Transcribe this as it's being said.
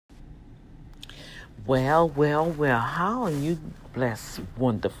Well. How are you blessed,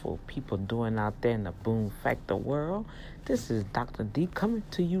 wonderful people doing out there in the Boom Factor world? This is Dr. D coming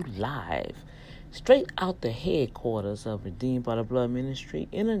to you live, straight out the headquarters of Redeemed by the Blood Ministry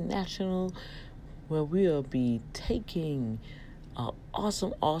International, where we'll be taking an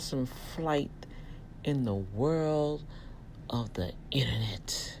awesome flight in the world of the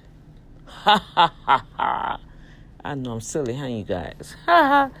internet. Ha ha ha ha. I know I'm silly, huh, you guys? Ha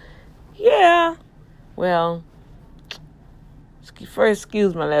ha. Yeah. Well, first,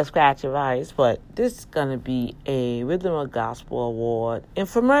 excuse my last scratch of ice, but this is going to be a Rhythm of Gospel Award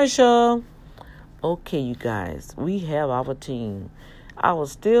infomercial. Okay, you guys, we have our team. I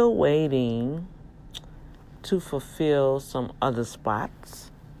was still waiting to fulfill some other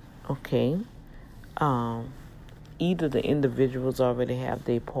spots. Okay. Either the individuals already have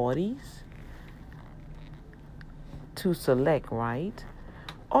their parties to select, right?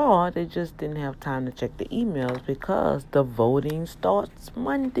 Or they just didn't have time to check the emails because the voting starts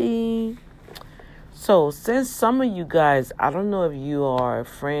Monday. So since some of you guys, I don't know if you are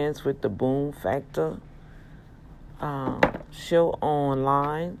friends with the Boom Factor show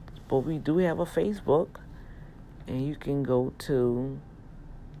online, but we do have a Facebook. And you can go to,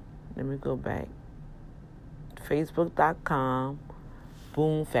 let me go back, facebook.com,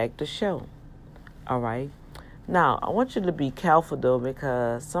 Boom Factor Show. All right. Now, I want you to be careful, though,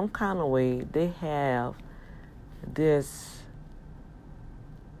 because some kind of way they have this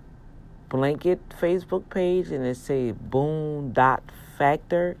blanket Facebook page and it say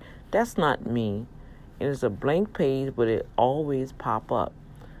boom.factor. That's not me. It is a blank page, but it always pop up.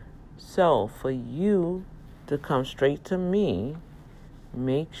 So, for you to come straight to me,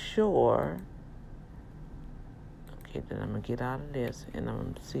 make sure. Okay, then I'm going to get out of this and I'm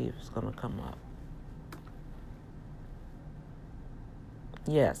going to see if it's going to come up.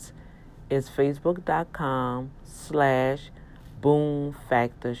 Yes, it's facebook.com/Boom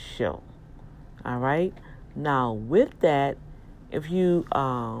Factor Show. All right. Now, with that, if you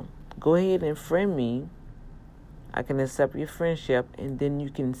go ahead and friend me, I can accept your friendship, and then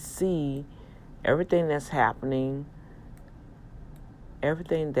you can see everything that's happening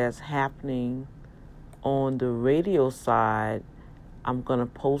on the radio side. I'm going to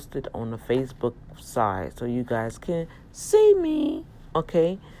post it on the Facebook side so you guys can see me.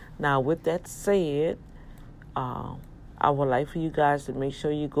 Okay, now with that said, I would like for you guys to make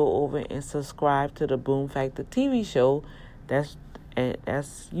sure you go over and subscribe to the Boom Factor TV show. That's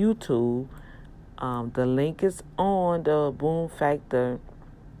YouTube. The link is on the Boom Factor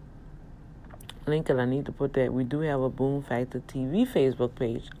link, and I need to put that. We do have a Boom Factor TV Facebook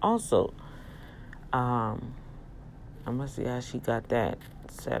page also. I'm going to see how she got that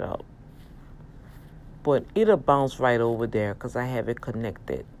set up. But it'll bounce right over there because I have it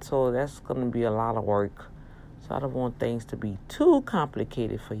connected. So that's going to be a lot of work. So I don't want things to be too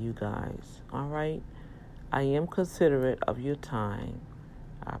complicated for you guys. All right? I am considerate of your time.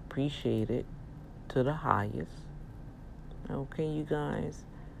 I appreciate it to the highest. Okay, you guys?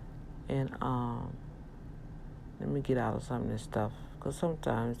 And let me get out of some of this stuff. Because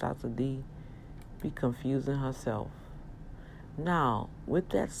sometimes Dr. D be confusing herself. Now, with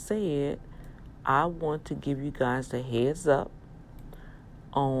that said, I want to give you guys the heads up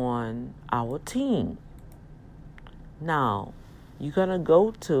on our team. Now, you're going to go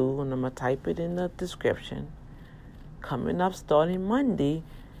to, and I'm going to type it in the description, coming up starting Monday,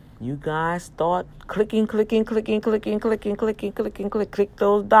 you guys start click those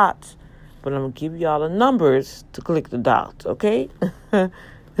dots. But I'm going to give y'all the numbers to click the dots, okay? To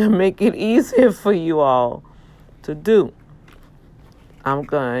make it easier for you all to do. I'm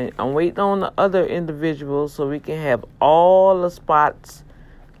waiting on the other individuals so we can have all the spots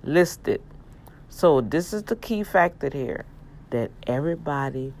listed. So this is the key factor here, that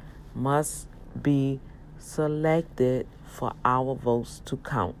everybody must be selected for our votes to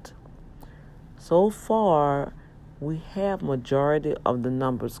count. So far, we have majority of the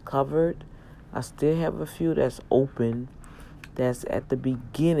numbers covered. I still have a few that's open, that's at the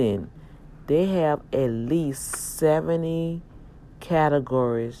beginning. They have at least 70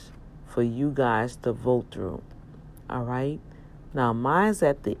 categories for you guys to vote through. All right? Now, mine's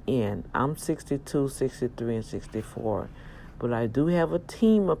at the end. I'm 62, 63, and 64. But I do have a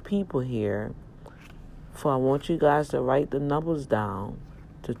team of people here. I want you guys to write the numbers down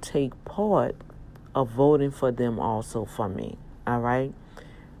to take part of voting for them also for me. All right?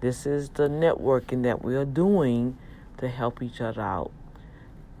 This is the networking that we are doing to help each other out.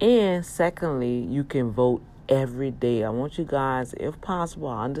 And secondly, you can vote every day. I want you guys, if possible,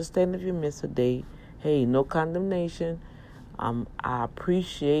 I understand if you miss a day. Hey, no condemnation. I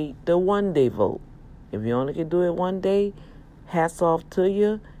appreciate the one-day vote. If you only can do it one day, hats off to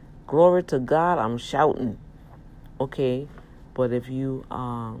you. Glory to God, I'm shouting. Okay? But if you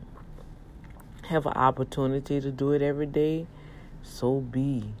have an opportunity to do it every day, so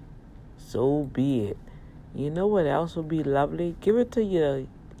be it. You know what else would be lovely? Give it to your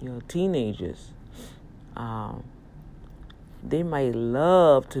teenagers. They might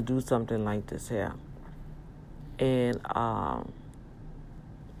love to do something like this here. And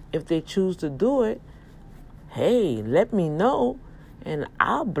if they choose to do it, hey, let me know, and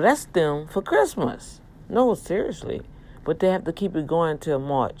I'll bless them for Christmas. No, seriously. But they have to keep it going till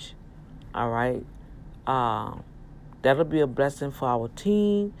March. All right? That'll be a blessing for our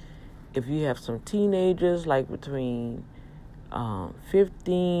teen. If you have some teenagers, like between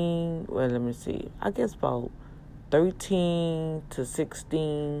 15, well, let me see, I guess about 13 to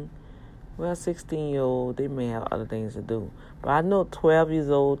 16. Well, 16-year-old, they may have other things to do. But I know 12 years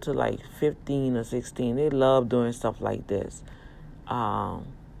old to like 15 or 16, they love doing stuff like this. I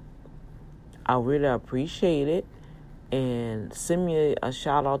really appreciate it. And send me a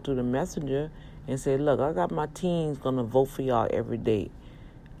shout out through the messenger and say, look, I got my teens going to vote for y'all every day.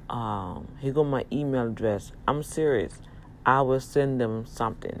 Here go my email address. I'm serious. I will send them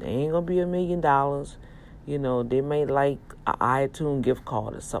something. It ain't going to be $1 million. You know, they may like an iTunes gift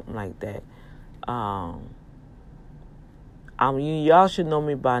card or something like that. Y'all should know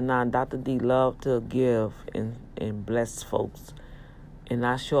me by now. Dr. D love to give and bless folks. And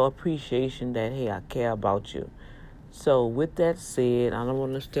I show appreciation that, hey, I care about you. So with that said, I don't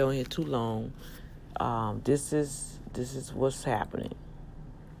want to stay on here too long. This is what's happening.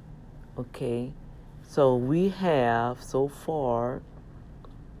 Okay. So we have so far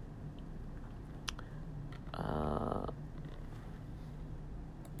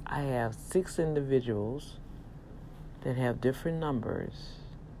I have 6 individuals that have different numbers,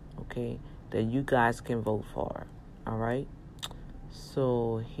 okay, that you guys can vote for. All right?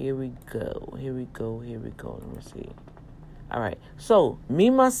 So here we go. Let me see. All right. So me,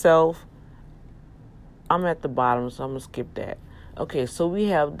 myself, I'm at the bottom, so I'm going to skip that. Okay, so we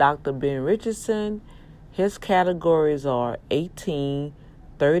have Dr. Ben Richardson. His categories are 18,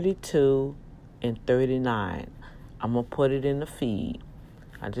 32, and 39. I'm going to put it in the feed.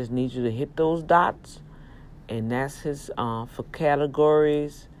 I just need you to hit those dots. And that's his, for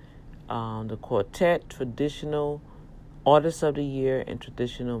categories, the quartet, traditional artist of the year, and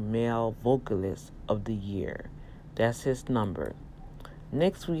traditional male vocalist of the year. That's his number.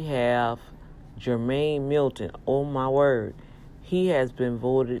 Next we have Jermaine Milton. Oh my word. He has been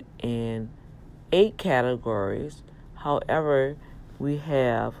voted in 8 categories. However, we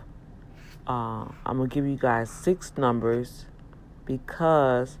have, I'm going to give you guys 6 numbers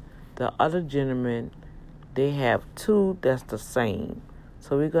because the other gentlemen, they have 2 that's the same.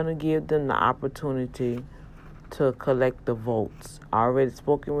 So we're going to give them the opportunity to collect the votes. I already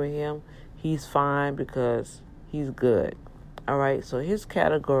spoken with him. He's fine because he's good. All right, so his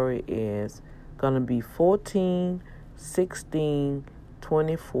category is going to be 14, 16,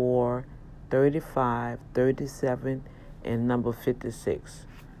 24, 35, 37, and number 56.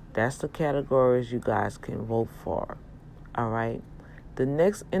 That's the categories you guys can vote for. All right. The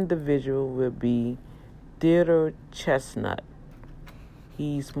next individual will be Theodore Chestnut.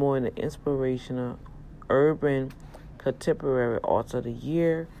 He's more in the inspirational, urban, contemporary arts of the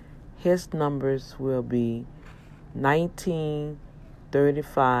year. His numbers will be 19,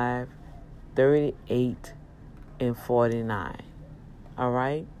 35, 38, and 49. All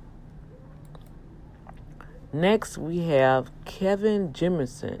right. Next, we have Kevin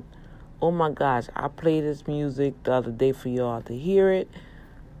Jemison. Oh my gosh, I played his music the other day for y'all to hear it.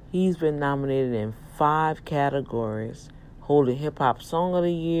 He's been nominated in 5 categories: Holy Hip Hop Song of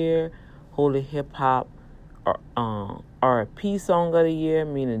the Year, Holy Hip Hop R&P Song of the Year,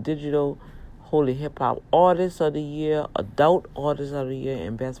 meaning digital, Holy Hip Hop Artist of the Year, Adult Artist of the Year,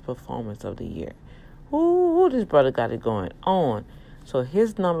 and Best Performance of the Year. Ooh, this brother got it going on. So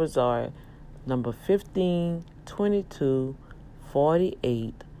his numbers are number 15, 22,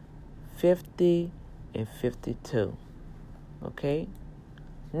 48, 50, and 52. Okay?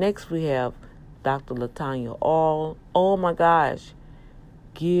 Next we have Dr. Latanya All. Oh my gosh.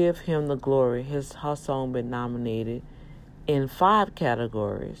 Give him the glory. Her song been nominated in 5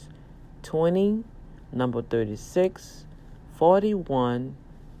 categories: 20, number 36, 41,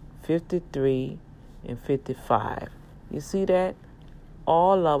 53, and 55. You see that?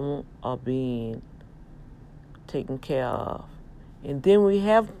 All of them are being taken care of. And then we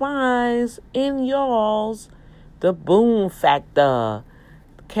have mine's and y'all's, the Boom Factor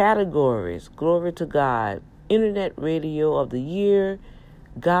categories. Glory to God. Internet Radio of the Year,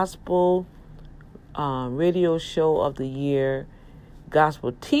 Gospel, radio show of the year,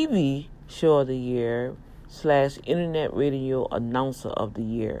 gospel TV show of the year, / internet radio announcer of the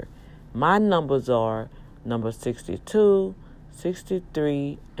year. My numbers are number 62,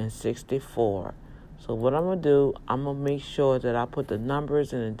 63, and 64. So what I'm going to do, I'm going to make sure that I put the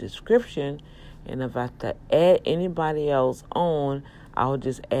numbers in the description, and if I have to add anybody else on, I'll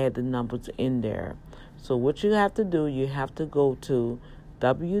just add the numbers in there. So what you have to do, you have to go to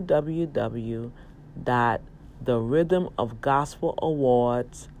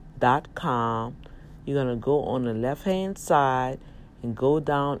www.therhythmofgospelawards.com. You're going to go on the left-hand side and go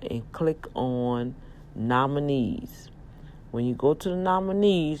down and click on nominees. When you go to the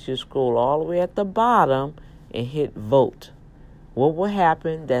nominees, you scroll all the way at the bottom and hit vote. What will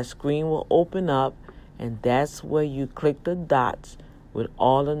happen, that screen will open up, and that's where you click the dots with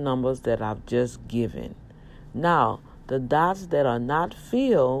all the numbers that I've just given. Now, the dots that are not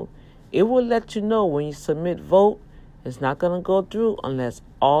filled, it will let you know when you submit vote. It's not going to go through unless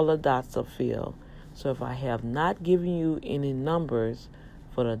all the dots are filled. So if I have not given you any numbers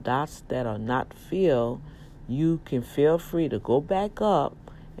for the dots that are not filled, you can feel free to go back up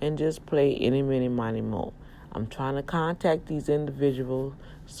and just play any, mini, money, mo. I'm trying to contact these individuals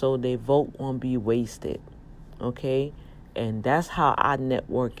so their vote won't be wasted. Okay? And that's how I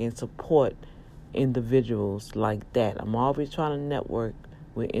network and support individuals like that. I'm always trying to network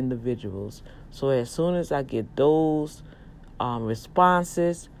with individuals. So as soon as I get those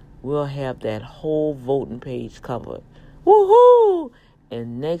responses, we'll have that whole voting page covered. Woohoo!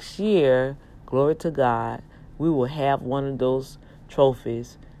 And next year, glory to God, we will have one of those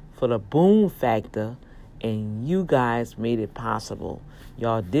trophies for the boom factor, and you guys made it possible.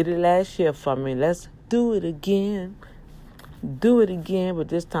 Y'all did it last year for me. Let's do it again. Do it again, but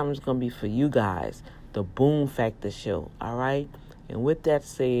this time it's going to be for you guys, the Boom Factor Show, all right? And with that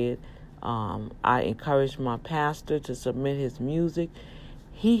said, I encourage my pastor to submit his music.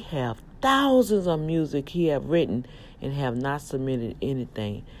 He have thousands of music he have written and have not submitted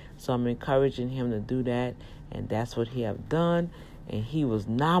anything. So I'm encouraging him to do that, and that's what he have done. And he was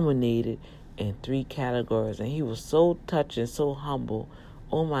nominated in 3 categories, and he was so touched and so humble.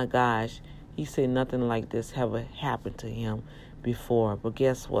 Oh my gosh. He said nothing like this ever happened to him before. But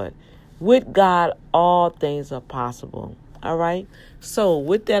guess what? With God, all things are possible. All right? So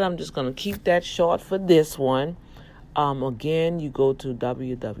with that, I'm just going to keep that short for this one. Again, you go to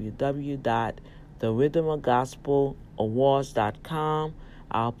www.therhythmofgospelawards.com.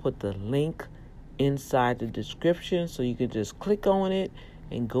 I'll put the link inside the description so you can just click on it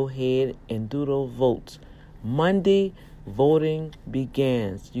and go ahead and do those votes. Monday, voting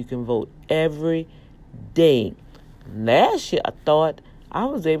begins. You can vote every day. Last year, I thought I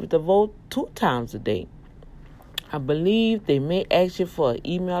was able to vote 2 times a day. I believe they may ask you for an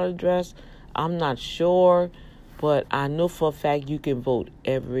email address. I'm not sure, but I know for a fact you can vote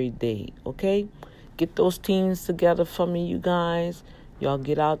every day, okay? Get those teams together for me, you guys. Y'all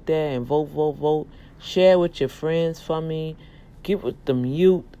get out there and vote, vote, vote. Share with your friends for me. Get with them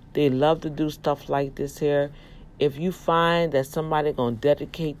youth. They love to do stuff like this here. If you find that somebody going to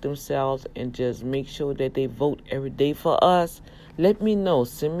dedicate themselves and just make sure that they vote every day for us, let me know.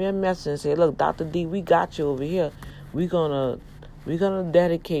 Send me a message and say, look, Dr. D, we got you over here. We're gonna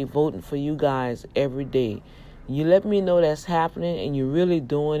dedicate voting for you guys every day. You let me know that's happening and you're really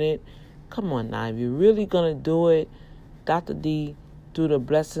doing it. Come on now. If you're really going to do it, Dr. D, through the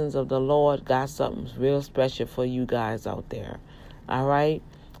blessings of the Lord, got something real special for you guys out there. All right?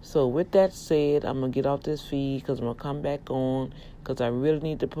 So with that said, I'm going to get off this feed because I'm going to come back on because I really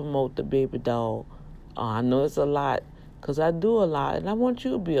need to promote the baby doll. I know it's a lot because I do a lot and I want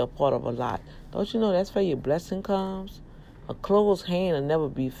you to be a part of a lot. Don't you know that's where your blessing comes? A closed hand will never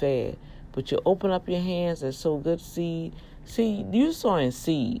be fed. But you open up your hands and sow good seed. See, you sowing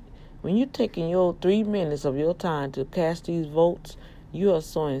seed. When you're taking your 3 minutes of your time to cast these votes, you are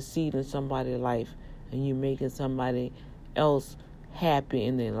sowing seed in somebody's life and you're making somebody else happy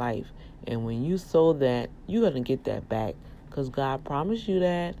in their life. And when you sow that, you're going to get that back because God promised you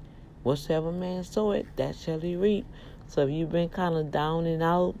that. Whatsoever man sow it, that shall he reap. So if you've been kind of down and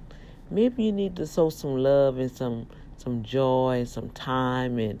out, maybe you need to sow some love and some joy and some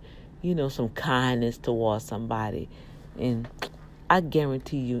time and, some kindness towards somebody. And I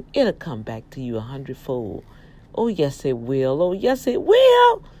guarantee you, it'll come back to you 100-fold. Oh, yes, it will. Oh, yes, it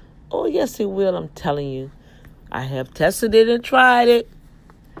will. Oh, yes, it will. I'm telling you. I have tested it and tried it.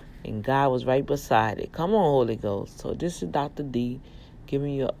 And God was right beside it. Come on, Holy Ghost. So this is Dr. D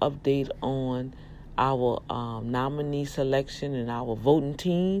giving you an update on our nominee selection and our voting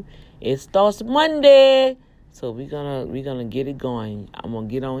team. It starts Monday. So we're gonna get it going. I'm gonna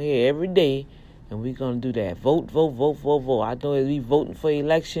get on here every day And we're going to do that. Vote, vote, vote, vote, vote. I know we voting for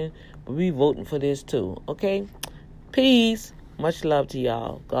election, but we voting for this too. Okay? Peace. Much love to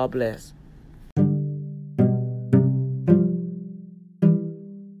y'all. God bless.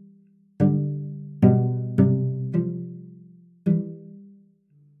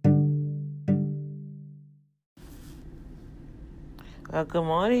 Good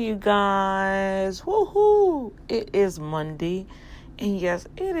morning, you guys. Woohoo! It is Monday, and yes,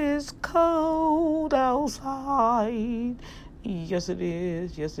 it is cold outside. Yes, it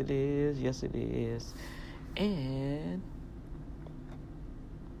is. Yes, it is. Yes, it is. And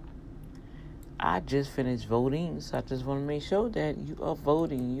I just finished voting, so I just want to make sure that you are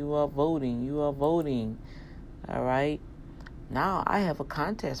voting. You are voting. You are voting. All right? Now, I have a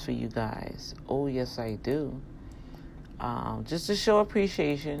contest for you guys. Oh, yes, I do. Just to show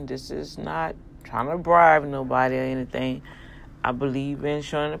appreciation. This is not trying to bribe nobody or anything. I believe in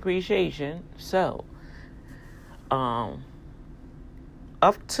showing appreciation. So, up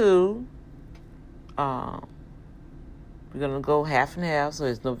to, we're going to go half and half. So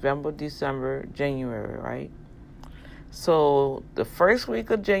it's November, December, January, right? So the first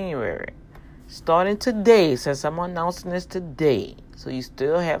week of January, starting today, since I'm announcing this today, so you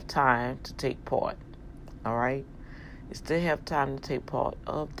still have time to take part. All right? You still have time to take part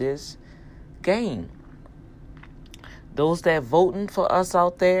of this game. Those that voting for us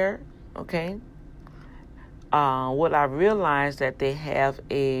out there, okay? What I realized that they have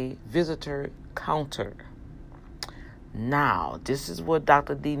a visitor counter. Now, this is what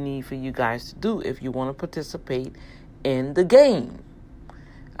Dr. D need for you guys to do if you want to participate in the game.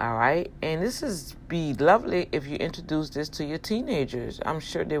 All right? And this is be lovely if you introduce this to your teenagers. I'm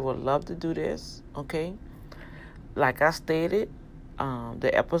sure they would love to do this, okay? Like I stated, the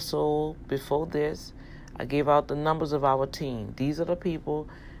episode before this, I gave out the numbers of our team. These are the people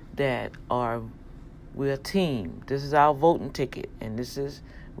that we're a team. This is our voting ticket. And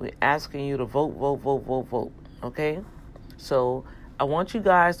we're asking you to vote, vote, vote, vote, vote. Okay? So I want you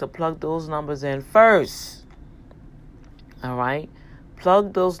guys to plug those numbers in first. All right?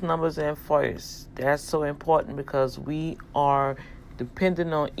 Plug those numbers in first. That's so important because we are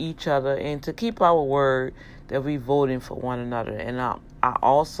dependent on each other and to keep our word that we voting for one another. And I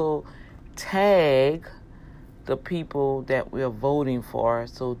also tag the people that we're voting for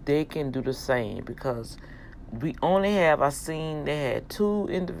so they can do the same, because we only have, I seen they had 2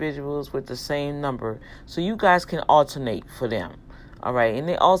 individuals with the same number, so you guys can alternate for them. All right, and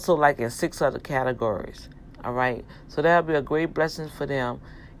they also like in 6 other categories. All right, so that'll be a great blessing for them.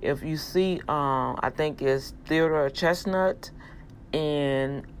 If you see, I think it's Theodore Chestnut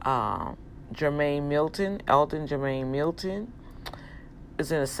and Jermaine Milton, Elton Jermaine Milton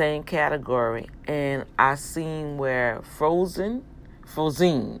is in the same category. And I seen where Frozine,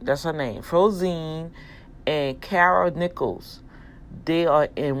 that's her name, Frozine and Kara Nichols, they are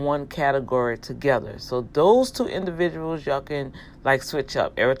in one category together. So those 2 individuals, y'all can like switch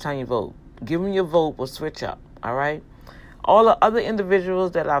up every time you vote. Give them your vote, will switch up, all right? All the other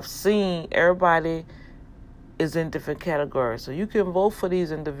individuals that I've seen, everybody is in different categories. So you can vote for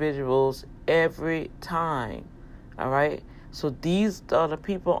these individuals every time. All right. So these are the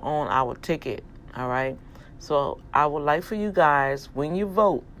people on our ticket. All right. So I would like for you guys, when you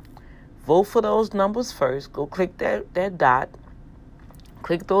vote for those numbers first. Go click that dot.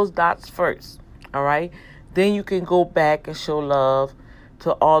 Click those dots first. All right. Then you can go back and show love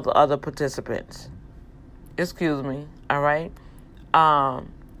to all the other participants. Excuse me. All right.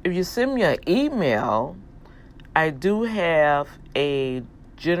 If you send me an email, I do have a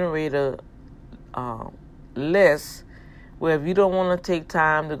generator list where if you don't want to take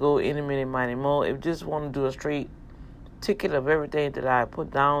time to go any minute, mighty mo, if you just want to do a straight ticket of everything that I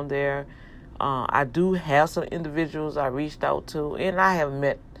put down there, I do have some individuals I reached out to, and I have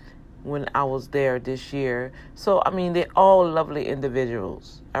met when I was there this year. So, I mean, they're all lovely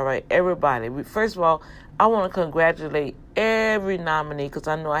individuals. All right, everybody. First of all, I want to congratulate every nominee because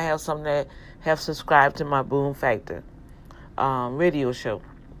I know I have some that have subscribed to my Boom Factor radio show.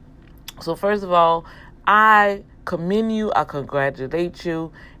 So first of all, I commend you. I congratulate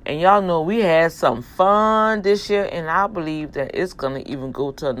you. And y'all know we had some fun this year, and I believe that it's going to even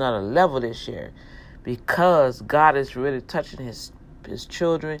go to another level this year because God is really touching his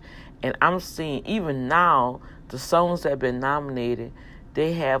children. And I'm seeing even now the songs that have been nominated,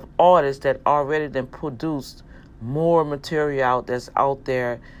 they have artists that already then produced more material out that's out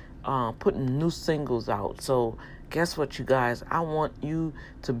there, putting new singles out. So guess what, you guys? I want you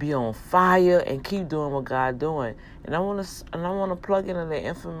to be on fire and keep doing what God doing. And I want to plug in the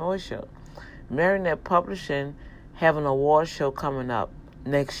information. Marinette Publishing have an award show coming up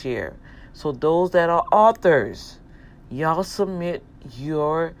next year. So those that are authors, y'all submit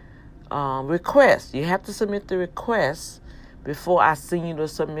your request. You have to submit the request before I send you the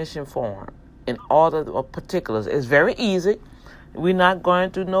submission form in all the particulars. It's very easy. We're not going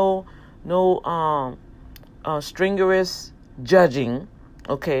through no stringorous judging.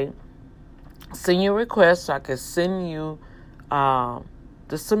 Okay, send your request so I can send you the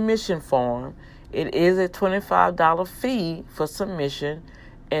submission form. It is a $25 fee for submission,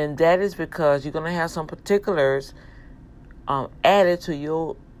 and that is because you're going to have some particulars added to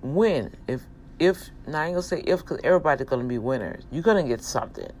your win. If now I ain't gonna say if, because everybody's gonna be winners. You're gonna get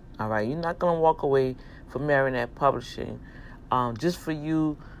something. All right, you're not gonna walk away from Marinette Publishing just for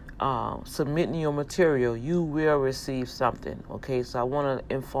you submitting your material. You will receive something. Okay, so I want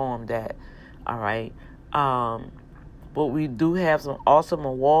to inform that. All right, but we do have some awesome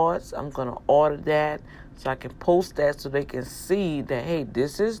awards. I'm gonna order that so I can post that so they can see that, hey,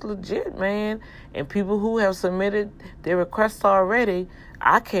 this is legit, man. And people who have submitted their requests already,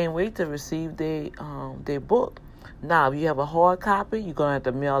 I can't wait to receive their book. Now, if you have a hard copy, you're going to have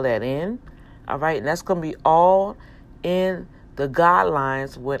to mail that in. All right? And that's going to be all in the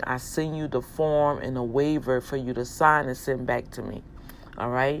guidelines when I send you the form and the waiver for you to sign and send back to me.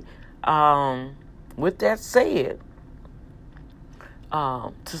 All right? With that said,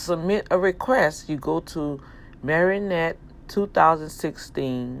 to submit a request, you go to Marinette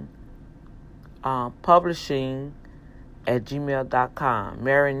 2016 publishing at gmail.com.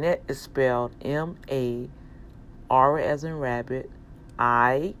 Marinette is spelled M-A-R as in rabbit,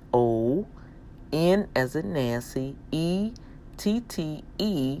 I-O-N as in Nancy, E-T-T-E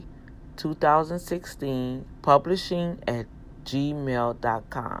 2016 publishing at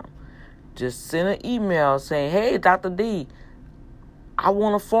gmail.com. Just send an email saying, hey, Dr. D, I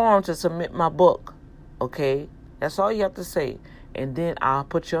want a form to submit my book. Okay? That's all you have to say. And then I'll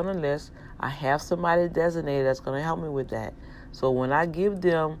put you on the list. I have somebody designated that's going to help me with that. So when I give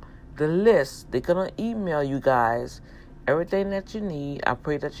them the list, they're going to email you guys everything that you need. I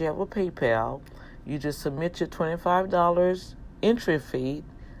pray that you have a PayPal. You just submit your $25 entry fee.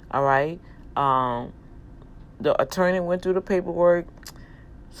 All right? The attorney went through the paperwork.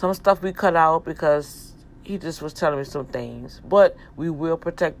 Some stuff we cut out because he just was telling me some things. But we will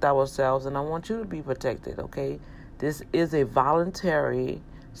protect ourselves, and I want you to be protected, okay? This is a voluntary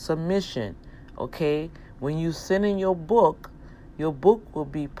submission, okay? When you send in your book will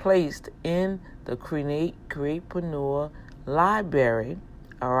be placed in the Createpreneur library,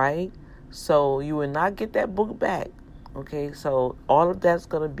 all right? So you will not get that book back, okay? So all of that's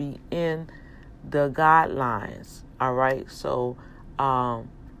going to be in the guidelines, all right? So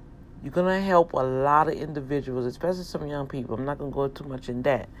you're going to help a lot of individuals, especially some young people. I'm not going to go too much in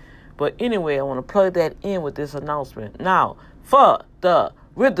that. But anyway, I want to plug that in with this announcement. Now, for the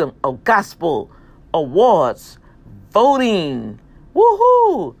Rhythm of Gospel Awards voting.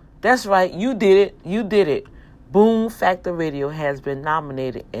 Woohoo! That's right. You did it. You did it. Boom Factor Radio has been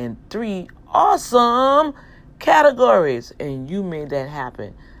nominated in 3 awesome categories. And you made that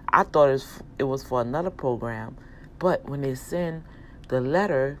happen. I thought it was for another program. But when they send the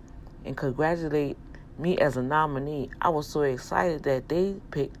letter and congratulate me as a nominee, I was so excited that they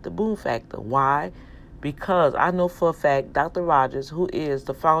picked the Boom Factor. Why? Because I know for a fact Dr. Rogers, who is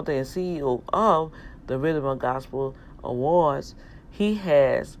the founder and CEO of the Rhythm of Gospel Awards, he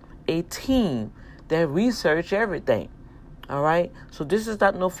has a team that research everything. All right? So this is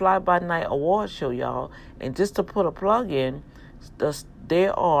not no fly-by-night award show, y'all. And just to put a plug in, they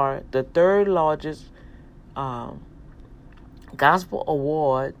are the 3rd largest gospel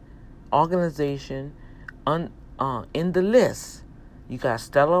award organization in the list. You got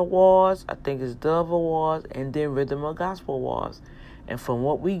Stellar Awards, I think it's Dove Awards, and then Rhythm of Gospel Awards. And from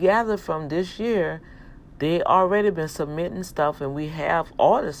what we gathered from this year, they already been submitting stuff, and we have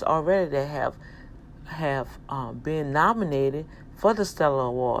artists already that have been nominated for the Stellar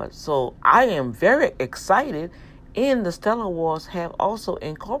Awards. So I am very excited, and the Stellar Awards have also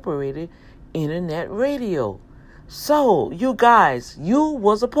incorporated internet radio. So you guys, you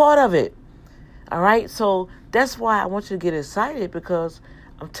was a part of it. All right, so that's why I want you to get excited, because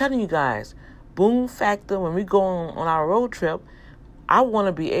I'm telling you guys, Boom Factor, when we go on our road trip, I want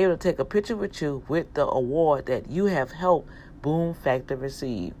to be able to take a picture with you with the award that you have helped Boom Factor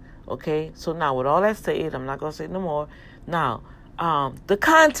receive. Okay, so now with all that said, I'm not going to say no more. Now, the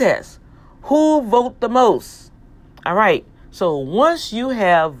contest, who vote the most? All right, so once you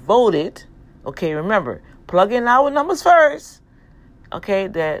have voted, okay, remember, plug in our numbers first, okay,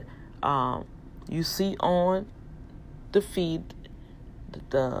 that you see on the feed,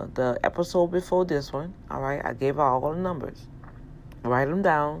 the episode before this one. All right, I gave out all the numbers. Write them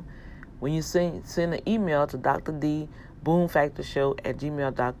down. when you send an email to Dr. D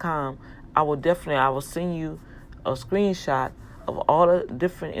boomfactorshow@gmail.com, I will send you a screenshot of all the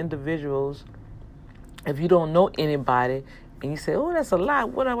different individuals. If you don't know anybody and you say, oh, that's a lot,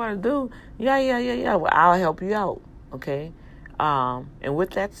 what do I want to do? Yeah. Well, I'll help you out, okay? And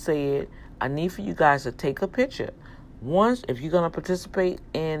with that said, I need for you guys to take a picture. Once, if you're going to participate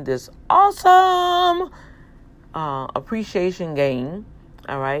in this awesome appreciation game,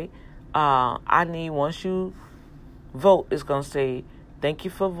 all right, I need, once you vote, it's going to say, thank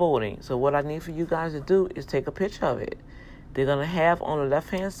you for voting. So what I need for you guys to do is take a picture of it. They're going to have on the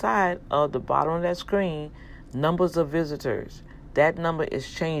left-hand side of the bottom of that screen numbers of visitors. That number is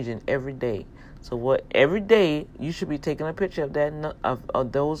changing every day. So every day you should be taking a picture of that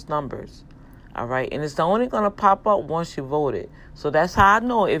of those numbers. All right, and it's only going to pop up once you voted. So that's how I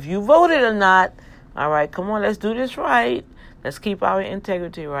know if you voted or not. All right, come on, let's do this right. Let's keep our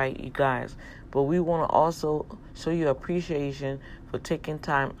integrity right, you guys. But we want to also show you appreciation for taking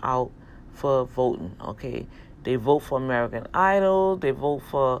time out for voting, okay? They vote for American Idol. They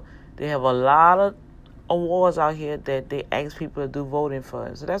have a lot of awards out here that they ask people to do voting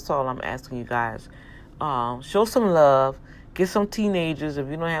for. So that's all I'm asking you guys. Show some love. Get some teenagers, if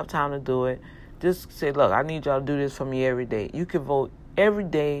you don't have time to do it. Just say, look, I need y'all to do this for me every day. You can vote every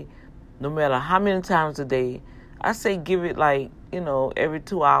day, no matter how many times a day. I say give it every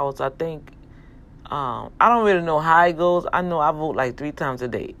 2 hours. I think, I don't really know how it goes. I know I vote 3 times a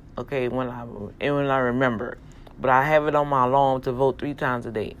day, okay, when I remember. But I have it on my alarm to vote 3 times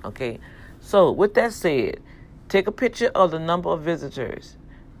a day, okay? So, with that said, take a picture of the number of visitors.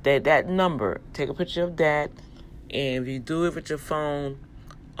 That number, take a picture of that. And if you do it with your phone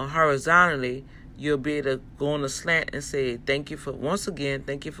horizontally, you'll be able to go on the slant and say, once again,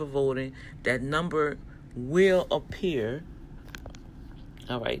 thank you for voting. That number will appear.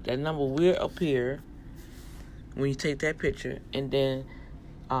 All right, that number will appear when you take that picture. And then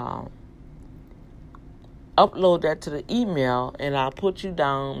upload that to the email, and I'll put you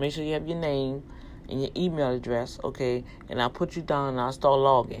down. Make sure you have your name and your email address, okay? And I'll put you down and I'll start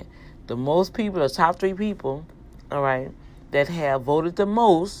logging. The top 3 people, all right, that have voted the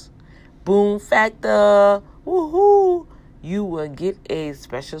most, boom factor, woohoo, you will get a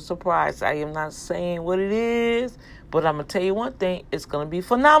special surprise. I am not saying what it is, but I'm going to tell you one thing. It's going to be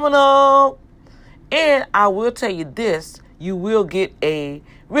phenomenal. And I will tell you this. You will get a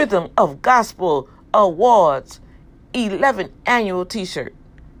Rhythm of Gospel Awards 11th annual t-shirt.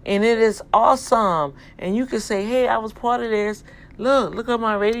 And it is awesome. And you can say, hey, I was part of this. Look at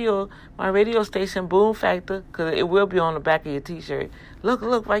my radio station, Boom Factor, because it will be on the back of your t-shirt.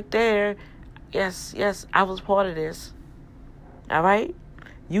 Look right there. Yes, I was part of this. All right?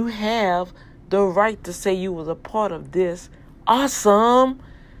 You have the right to say you was a part of this awesome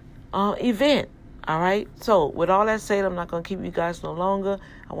event. All right? So, with all that said, I'm not going to keep you guys no longer.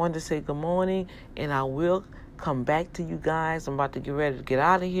 I wanted to say good morning, and I will come back to you guys. I'm about to get ready to get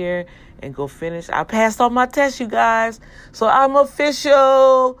out of here and go finish. I passed all my tests, you guys. So, I'm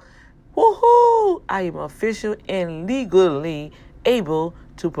official. Woohoo! I am official and legally able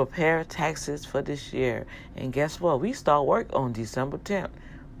to prepare taxes for this year. And guess what? We start work on December 10th.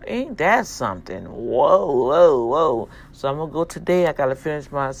 Ain't that something? Whoa. So I'm going to go today. I got to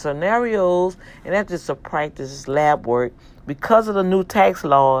finish my scenarios. And that's just a practice lab work. Because of the new tax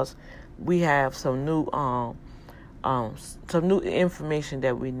laws, we have some new information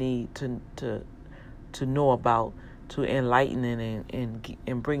that we need to know about, to enlighten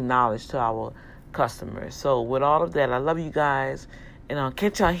and bring knowledge to our customers. So with all of that, I love you guys. And I'll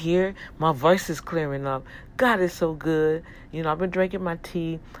catch y'all here. My voice is clearing up. God is so good. I've been drinking my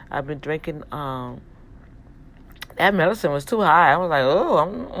tea. I've been drinking, that medicine was too high. I was like,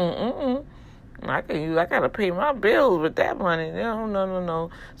 I got to pay my bills with that money. No.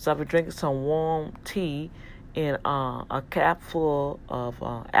 So I've been drinking some warm tea and a cap full of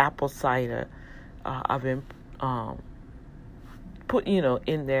apple cider. I've been put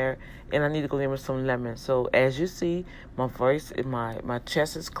in there, and I need to go get me some lemon. So as you see, my voice, my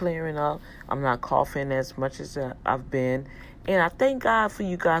chest is clearing up. I'm not coughing as much as I've been, and I thank God for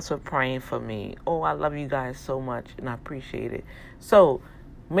you guys for praying for me. Oh, I love you guys so much, and I appreciate it. So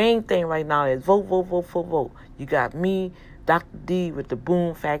main thing right now is vote. You got me, Dr. D with the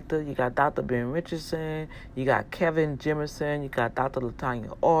Boom Factor. You got Dr. Ben Richardson. You got Kevin Jimerson. You got Dr.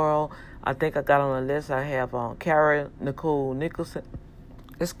 Latanya Oral. I think I got on the list. I have Kara Nicole Nicholson.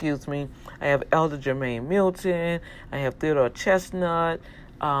 Excuse me. I have Elder Jermaine Milton. I have Theodore Chestnut.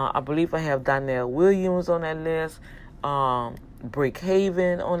 I believe I have Donnell Williams on that list. Brick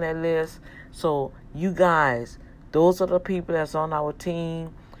Haven on that list. So you guys, those are the people that's on our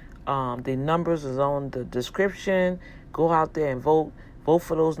team. The numbers is on the description. Go out there and vote. Vote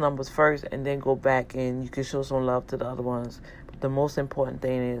for those numbers first, and then go back and you can show some love to the other ones. But the most important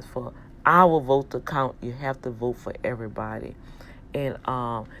thing is for our vote to count, you have to vote for everybody. And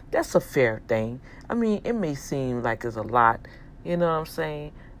that's a fair thing. I mean, it may seem like it's a lot, you know what I'm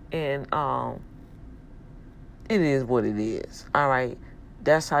saying? And it is what it is. All right.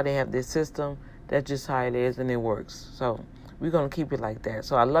 That's how they have this system. That's just how it is, and it works. So we're going to keep it like that.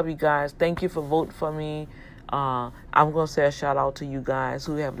 So I love you guys. Thank you for voting for me. I'm going to say a shout out to you guys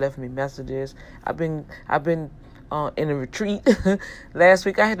who have left me messages. I've been in a retreat. Last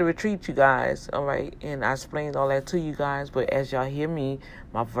week I had to retreat, you guys. All right. And I explained all that to you guys. But as y'all hear me,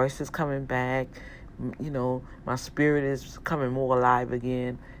 my voice is coming back. You know, my spirit is coming more alive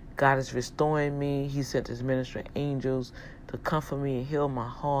again. God is restoring me. He sent his ministering angels to comfort me and heal my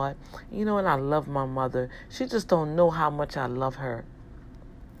heart. You know, and I love my mother. She just don't know how much I love her.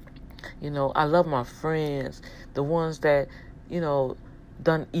 You know, I love my friends, the ones that, you know,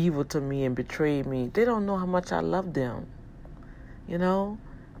 done evil to me and betrayed me. They don't know how much I love them, you know.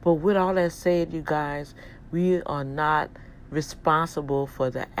 But with all that said, you guys, we are not responsible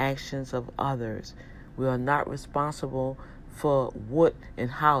for the actions of others. We are not responsible for what and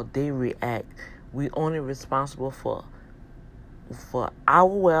how they react. We only responsible for our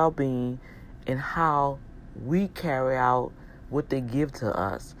well-being and how we carry out what they give to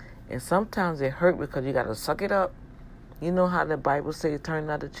us. And sometimes it hurt because you got to suck it up. You know how the Bible says turn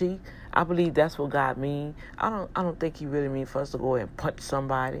the other cheek? I believe that's what God means. I don't think he really means for us to go and punch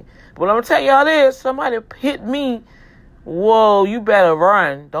somebody. But I'm going to tell y'all this. Somebody hit me. Whoa, you better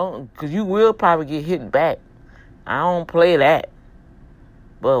run. Because you will probably get hit back. I don't play that.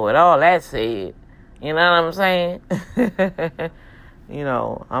 But with all that said, you know what I'm saying? You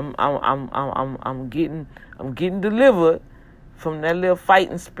know, I'm getting delivered from that little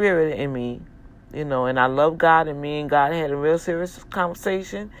fighting spirit in me, you know, and I love God, and me and God had a real serious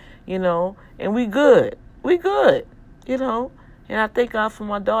conversation, you know, and we good, you know, and I thank God for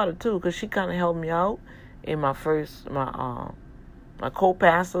my daughter too, because she kind of helped me out in my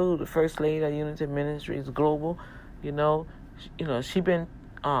co-pastor, the first lady of Unity Ministries Global, you know, she been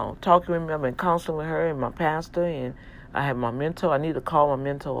talking with me, I've been counseling with her and my pastor, and I have my mentor. I need to call my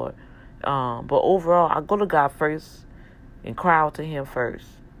mentor, but overall, I go to God first and cry out to him first,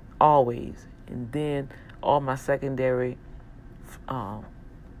 always. And then all my secondary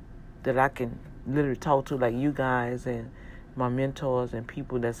that I can literally talk to, like you guys and my mentors and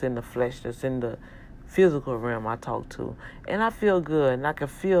people that's in the flesh, that's in the physical realm, I talk to. And I feel good, and I can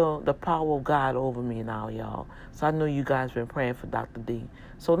feel the power of God over me now, y'all. So I know you guys been praying for Dr. D.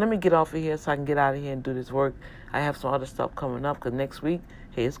 So let me get off of here so I can get out of here and do this work. I have some other stuff coming up, because next week,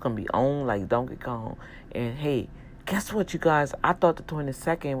 hey, it's going to be on like Donkey Kong. And hey, guess what, you guys? I thought the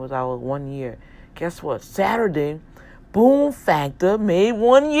 22nd was our 1 year. Guess what? Saturday, Boom Factor made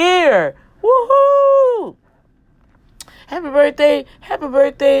 1 year. Woohoo! Happy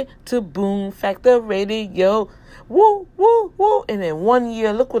birthday to Boom Factor Radio. Woo, woo, woo. And in 1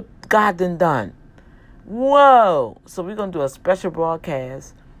 year, look what God done. Whoa. So we're going to do a special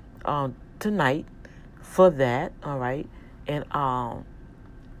broadcast tonight for that, all right? And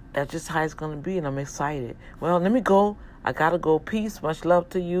that's just how it's going to be, and I'm excited. Well, let me go. I got to go. Peace. Much love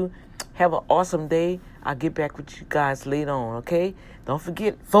to you. Have an awesome day. I'll get back with you guys later on, okay? Don't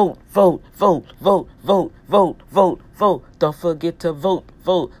forget, vote. Don't forget to vote.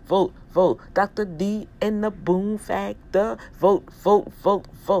 Dr. D and the Boom Factor. Vote.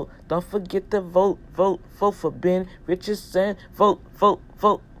 Don't forget to vote for Ben Richardson. Vote.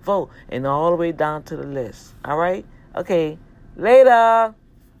 And all the way down to the list. All right? Okay. Later.